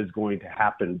likely what is going to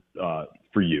happen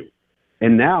for you.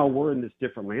 And now we're in this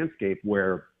different landscape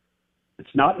where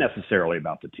it's not necessarily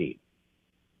about the team.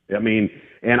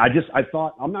 And I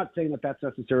thought, I'm not saying that that's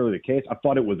necessarily the case. I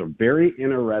thought it was a very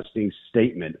interesting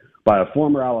statement by a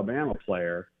former Alabama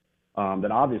player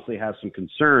that obviously has some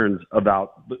concerns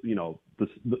about,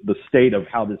 the state of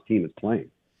how this team is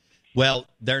playing. Well,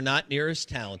 they're not near as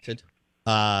talented.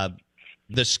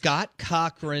 The Scott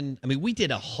Cochran, we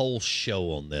did a whole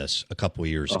show on this a couple of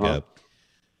years ago.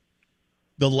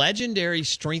 The legendary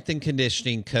strength and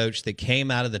conditioning coach that came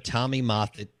out of the Tommy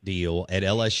Moffitt deal at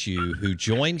LSU, who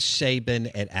joined Saban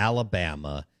at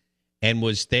Alabama and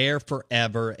was there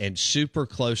forever and super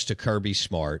close to Kirby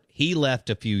Smart. He left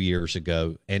a few years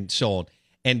ago and so on.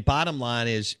 And bottom line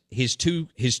is his two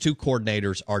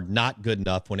coordinators are not good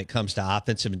enough when it comes to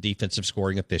offensive and defensive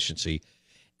scoring efficiency.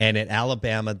 And at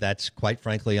Alabama, that's quite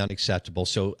frankly unacceptable.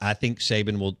 So I think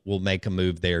Saban will make a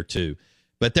move there too.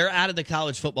 But they're out of the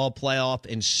college football playoff,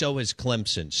 and so is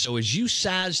Clemson. So as you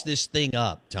size this thing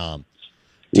up, Tom,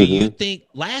 do you think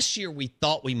last year we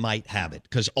thought we might have it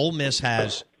because Ole Miss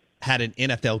has had an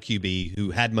NFL QB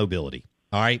who had mobility,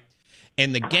 all right?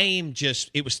 And the game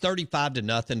it was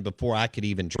 35-0 before I could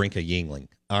even drink a Yingling,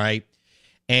 all right?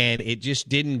 And it just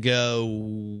didn't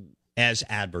go as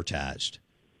advertised.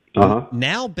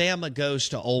 Now Bama goes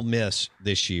to Ole Miss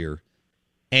this year,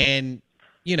 and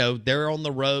they're on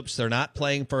the ropes. They're not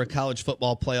playing for a college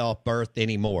football playoff berth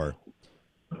anymore.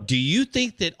 Do you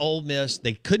think that Ole Miss,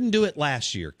 they couldn't do it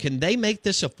last year, can they make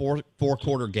this a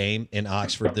four-quarter game in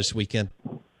Oxford this weekend?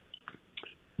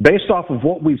 Based off of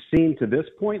what we've seen to this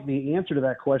point, the answer to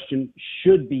that question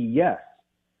should be yes.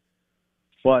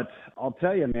 But I'll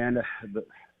tell you, man,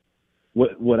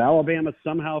 what Alabama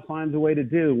somehow finds a way to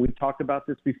do, we've talked about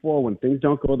this before, when things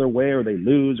don't go their way or they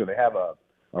lose or they have a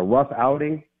rough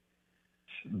outing,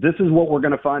 this is what we're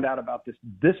going to find out about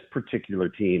this particular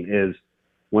team is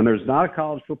when there's not a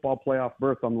college football playoff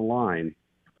berth on the line,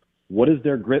 what is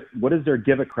their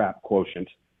give a crap quotient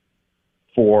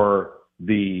for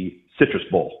the Citrus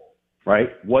Bowl, right?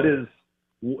 What is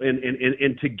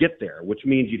and to get there, which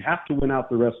means you'd have to win out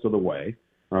the rest of the way,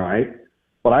 all right?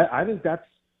 But I think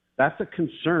that's a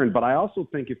concern. But I also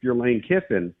think if you're Lane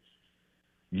Kiffin,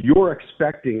 you're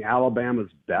expecting Alabama's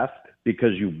best because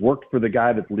you've worked for the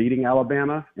guy that's leading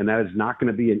Alabama, and that is not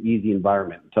going to be an easy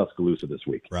environment in Tuscaloosa this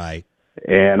week. Right.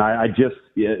 And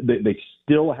they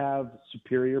still have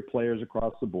superior players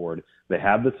across the board. They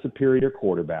have the superior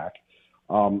quarterback.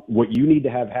 What you need to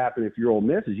have happen if you're Ole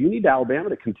Miss is you need Alabama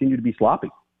to continue to be sloppy.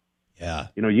 Yeah.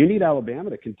 You need Alabama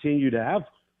to continue to have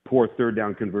poor third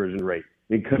down conversion rate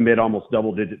and commit almost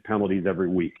double-digit penalties every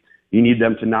week. You need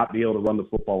them to not be able to run the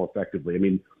football effectively. I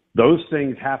mean, those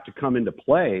things have to come into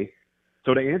play.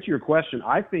 So to answer your question,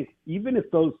 I think even if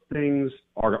those things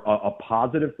are a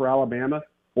positive for Alabama,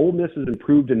 Ole Miss has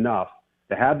improved enough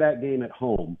to have that game at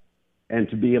home and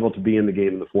to be able to be in the game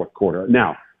in the fourth quarter.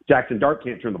 Now, Jackson Dart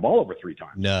can't turn the ball over 3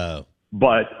 times. No.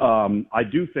 But I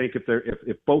do think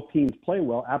if both teams play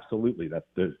well, absolutely,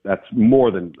 that's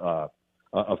more than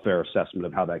a fair assessment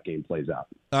of how that game plays out.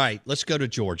 All right, let's go to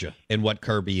Georgia and what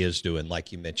Kirby is doing,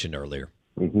 like you mentioned earlier.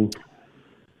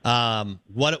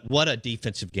 What a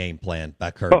defensive game plan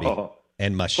by Kirby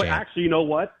and Muschamp. But actually, you know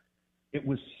what? It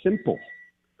was simple.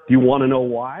 Do you want to know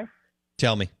why?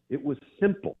 Tell me. It was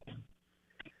simple.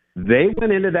 They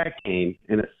went into that game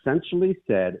and essentially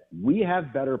said, we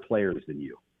have better players than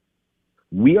you.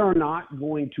 We are not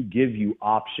going to give you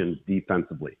options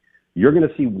defensively. You're going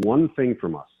to see one thing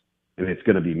from us, and it's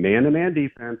going to be man-to-man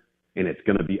defense, and it's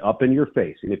going to be up in your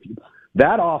face. And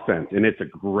that offense, and it's a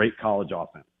great college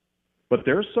offense, but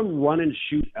there's some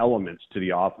run-and-shoot elements to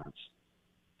the offense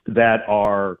that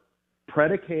are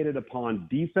predicated upon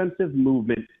defensive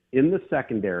movement in the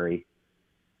secondary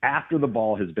after the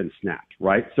ball has been snapped,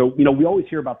 right? So, we always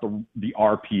hear about the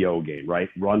RPO game, right?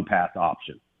 Run, pass,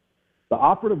 option. The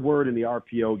operative word in the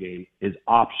RPO game is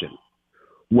option.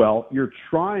 Well, you're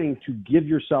trying to give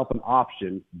yourself an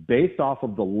option based off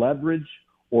of the leverage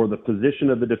or the position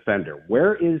of the defender.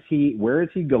 Where is he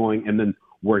going? And then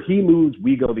where he moves,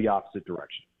 we go the opposite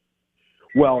direction.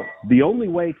 Well, the only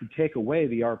way to take away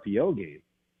the RPO game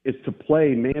is to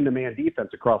play man-to-man defense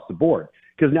across the board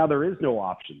because now there is no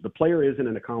option. The player isn't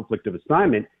in a conflict of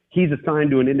assignment. He's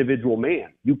assigned to an individual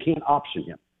man. You can't option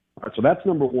him. All right, so that's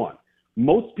number one.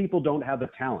 Most people don't have the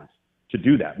talent to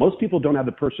do that. Most people don't have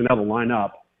the personnel to line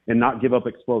up and not give up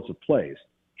explosive plays.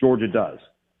 Georgia does.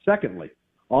 Secondly,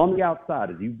 on the outside,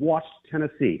 as you've watched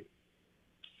Tennessee,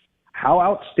 how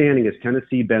outstanding has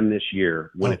Tennessee been this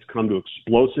year when it's come to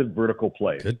explosive vertical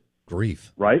plays? Good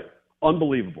grief. Right?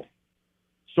 Unbelievable.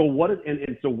 So what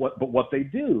they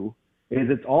do is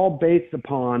it's all based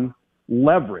upon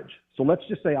leverage. So let's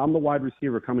just say I'm the wide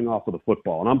receiver coming off of the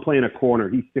football and I'm playing a corner.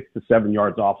 He's 6 to 7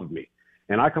 yards off of me.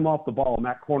 And I come off the ball and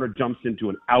that corner jumps into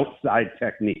an outside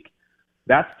technique.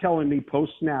 That's telling me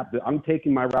post-snap that I'm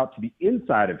taking my route to the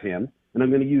inside of him and I'm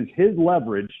going to use his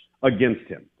leverage against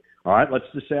him. All right, let's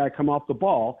just say I come off the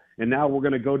ball and now we're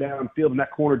going to go downfield and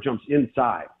that corner jumps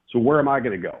inside. So where am I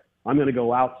going to go? I'm going to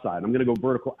go outside. I'm going to go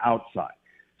vertical outside.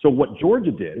 So what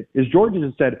Georgia did is Georgia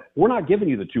just said, we're not giving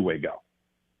you the two-way go.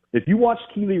 If you watch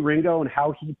Kelee Ringo and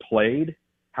how he played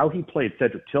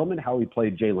Cedric Tillman, how he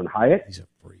played Jalen Hyatt, he's a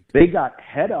freak. They got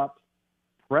head up,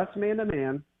 press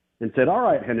man-to-man, and said, all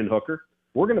right, Hendon Hooker,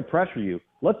 we're going to pressure you.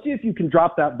 Let's see if you can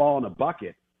drop that ball in a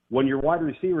bucket when your wide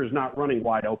receiver is not running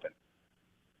wide open.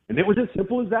 And it was as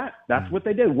simple as that. That's what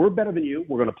they did. We're better than you.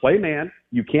 We're going to play man.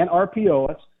 You can't RPO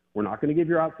us. We're not going to give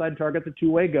your outside target the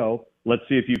two-way go. Let's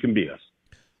see if you can beat us.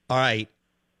 All right.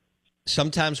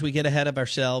 sometimes we get ahead of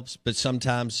ourselves, but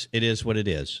sometimes it is what it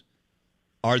is.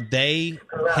 Are they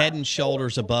head and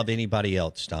shoulders above anybody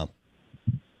else, Tom?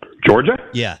 Georgia?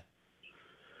 Yeah.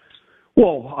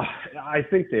 Well, I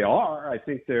think they are. I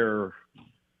think they've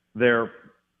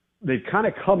kind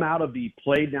of come out of the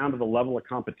play down to the level of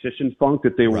competition funk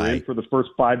that they were in for the first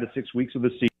 5 to 6 weeks of the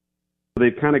season.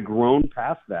 They've kind of grown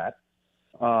past that.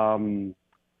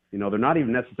 They're not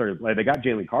even necessarily – they got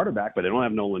Jalen Carter back, but they don't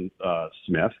have Nolan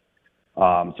Smith.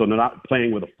 So they're not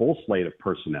playing with a full slate of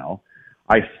personnel.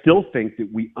 I still think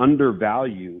that we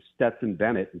undervalue Stetson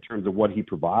Bennett in terms of what he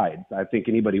provides. I think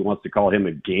anybody who wants to call him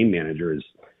a game manager is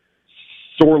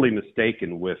sorely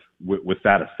mistaken with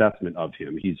that assessment of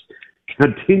him. He's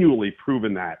continually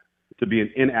proven that to be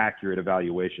an inaccurate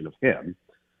evaluation of him.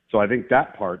 So I think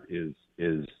that part is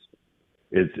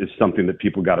something that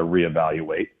people got to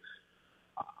reevaluate.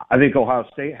 I think Ohio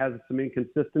State has some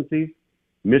inconsistencies.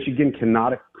 Michigan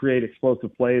cannot create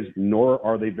explosive plays, nor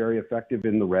are they very effective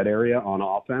in the red area on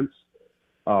offense.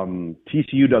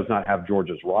 TCU does not have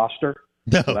Georgia's roster.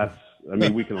 No. So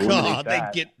we can eliminate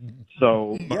that. They get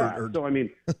murdered.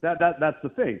 That's the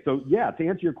thing. So, to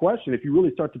answer your question, if you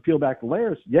really start to peel back the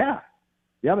layers, they are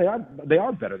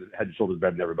better than head and shoulders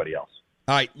better than everybody else.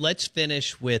 All right, let's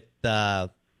finish with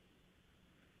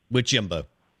Jimbo.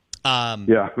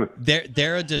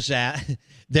 They're a disaster.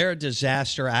 They're a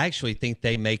disaster. I actually think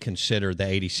they may consider the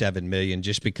 $87 million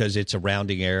just because it's a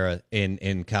rounding error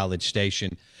in College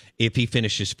Station. If he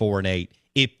finishes 4-8,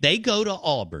 if they go to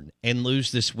Auburn and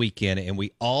lose this weekend, and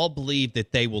we all believe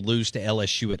that they will lose to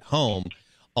LSU at home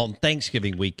on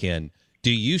Thanksgiving weekend,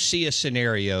 do you see a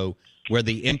scenario where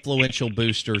the influential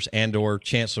boosters and/or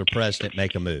Chancellor President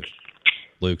make a move,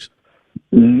 Luke?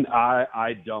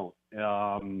 I don't.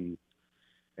 And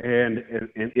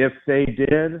if they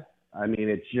did,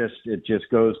 it just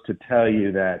goes to tell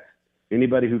you that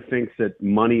anybody who thinks that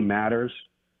money matters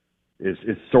is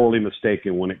sorely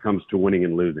mistaken when it comes to winning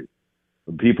and losing.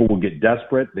 People will get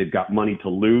desperate. They've got money to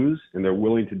lose, and they're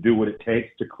willing to do what it takes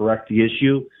to correct the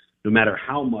issue, no matter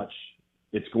how much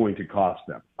it's going to cost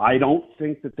them. I don't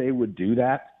think that they would do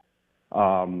that.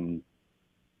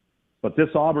 But this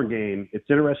Auburn game, it's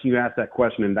interesting you ask that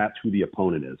question, and that's who the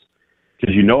opponent is.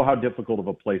 Because you know how difficult of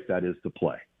a place that is to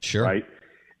play. Sure. Right?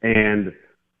 And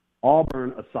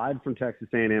Auburn, aside from Texas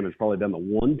A&M, has probably been the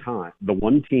one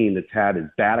team that's had as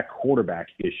bad a quarterback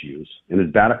issues and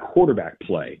as bad a quarterback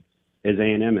play as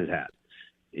A&M has had.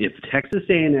 If Texas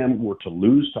A&M were to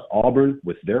lose to Auburn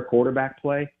with their quarterback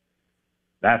play,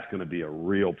 that's going to be a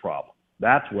real problem.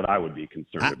 That's what I would be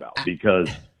concerned about because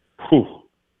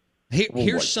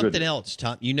here's something else,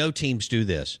 Tom. You know teams do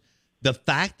this. The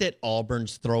fact that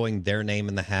Auburn's throwing their name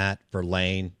in the hat for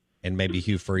Lane and maybe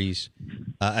Hugh Freeze,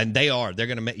 and they're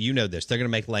going to make, this, they're going to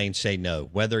make Lane say no.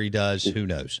 Whether he does, who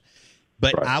knows?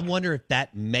 But right. I wonder if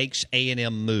that makes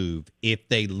A&M move if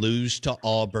they lose to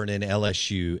Auburn and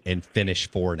LSU and finish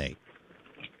 4-8.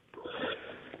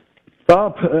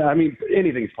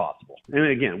 Anything's possible. And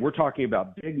again, we're talking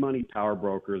about big money power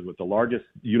brokers with the largest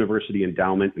university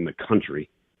endowment in the country.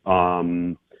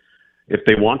 If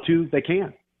they want to, they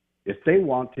can. If they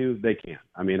want to, they can.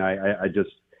 I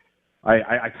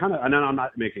kind of, and I'm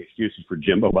not making excuses for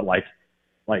Jimbo, but like,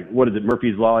 what is it?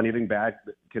 Murphy's Law, anything bad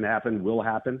can happen, will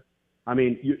happen.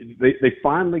 They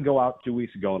finally go out 2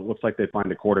 weeks ago and it looks like they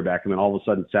find a quarterback, and then all of a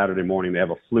sudden Saturday morning they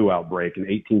have a flu outbreak and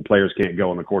 18 players can't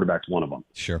go and the quarterback's one of them.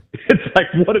 Sure. It's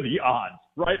like, what are the odds,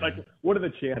 right? Like, what are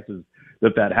the chances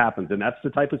that happens? And that's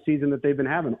the type of season that they've been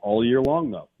having all year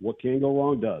long, though. What can go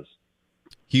wrong does.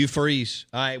 Hugh Freeze.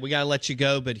 All right, we got to let you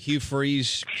go, but Hugh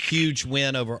Freeze, huge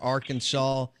win over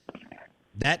Arkansas.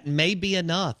 That may be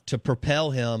enough to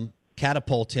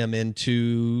catapult him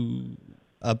into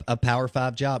a Power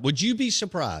 5 job. Would you be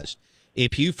surprised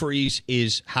if Hugh Freeze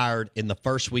is hired in the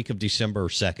first week of December or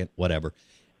second, whatever,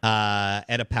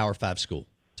 at a Power 5 school,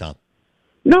 Tom?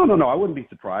 No. I wouldn't be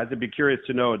surprised. I'd be curious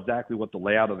to know exactly what the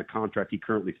layout of the contract he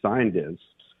currently signed is,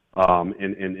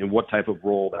 and what type of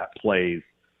role that plays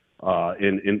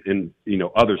in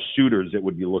other suitors that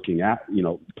would be looking at,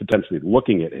 potentially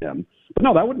looking at him. But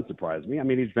no, that wouldn't surprise me.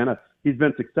 He's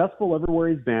been successful everywhere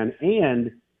he's been,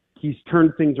 and he's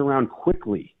turned things around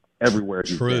quickly everywhere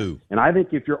he's been. And I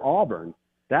think if you're Auburn,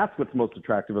 that's what's most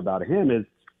attractive about him is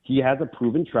he has a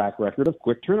proven track record of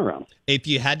quick turnaround. If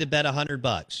you had to bet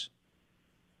 $100,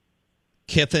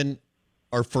 Kiffin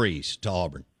or Freeze to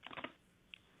Auburn?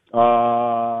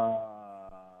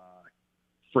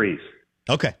 Freeze.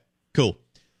 Okay, cool.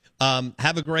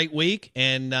 Have a great week,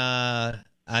 and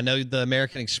I know the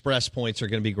American Express points are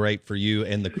going to be great for you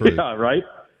and the crew. Yeah, right?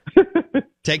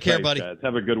 Take care, Thanks, buddy. Guys.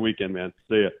 Have a good weekend, man.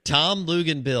 See ya. Tom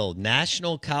Luginbill,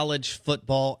 national college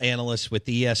football analyst with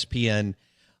ESPN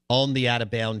on the Out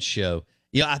of Bounds show.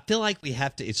 You know, I feel like we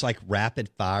have to, it's like rapid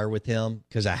fire with him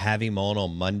because I have him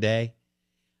on Monday,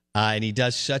 and he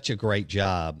does such a great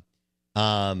job.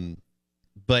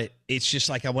 But it's just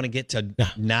like I want to get to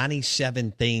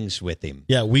 97 things with him.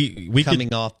 Yeah, we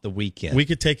coming off the weekend. We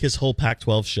could take his whole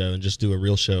Pac-12 show and just do a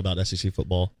real show about SEC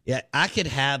football. Yeah, I could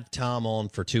have Tom on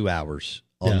for 2 hours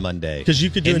on Monday. Because you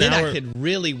could do and an then hour. I could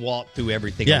really walk through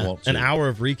everything I want to. An hour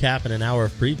of recap and an hour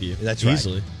of preview. That's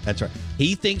easily. Right. That's right.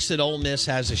 He thinks that Ole Miss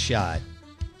has a shot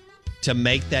to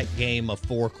make that game a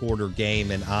 4-quarter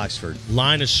game in Oxford.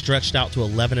 Line is stretched out to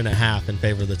 11.5 in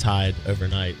favor of the Tide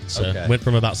overnight. So went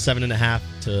from about 7.5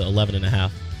 to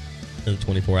 11.5 in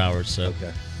 24 hours. So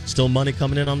still money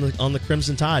coming in on the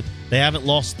Crimson Tide. They haven't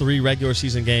lost 3 regular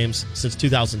season games since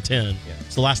 2010. Yeah.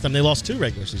 It's the last time they lost 2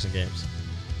 regular season games.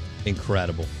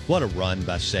 Incredible. What a run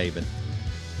by Saban.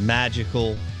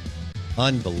 Magical.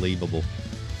 Unbelievable.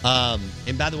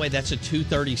 And by the way, that's a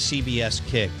 2:30 CBS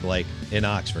kick, Blake, in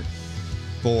Oxford,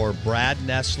 for Brad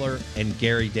Nessler and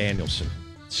Gary Danielson.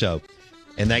 So,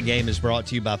 and that game is brought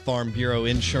to you by Farm Bureau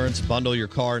Insurance. Bundle your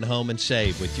car and home and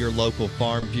save with your local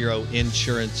Farm Bureau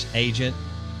Insurance agent.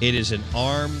 It is an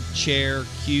Armchair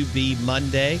QB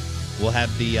Monday. We'll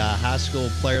have the High School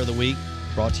Player of the Week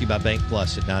brought to you by Bank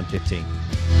Plus at 9:15.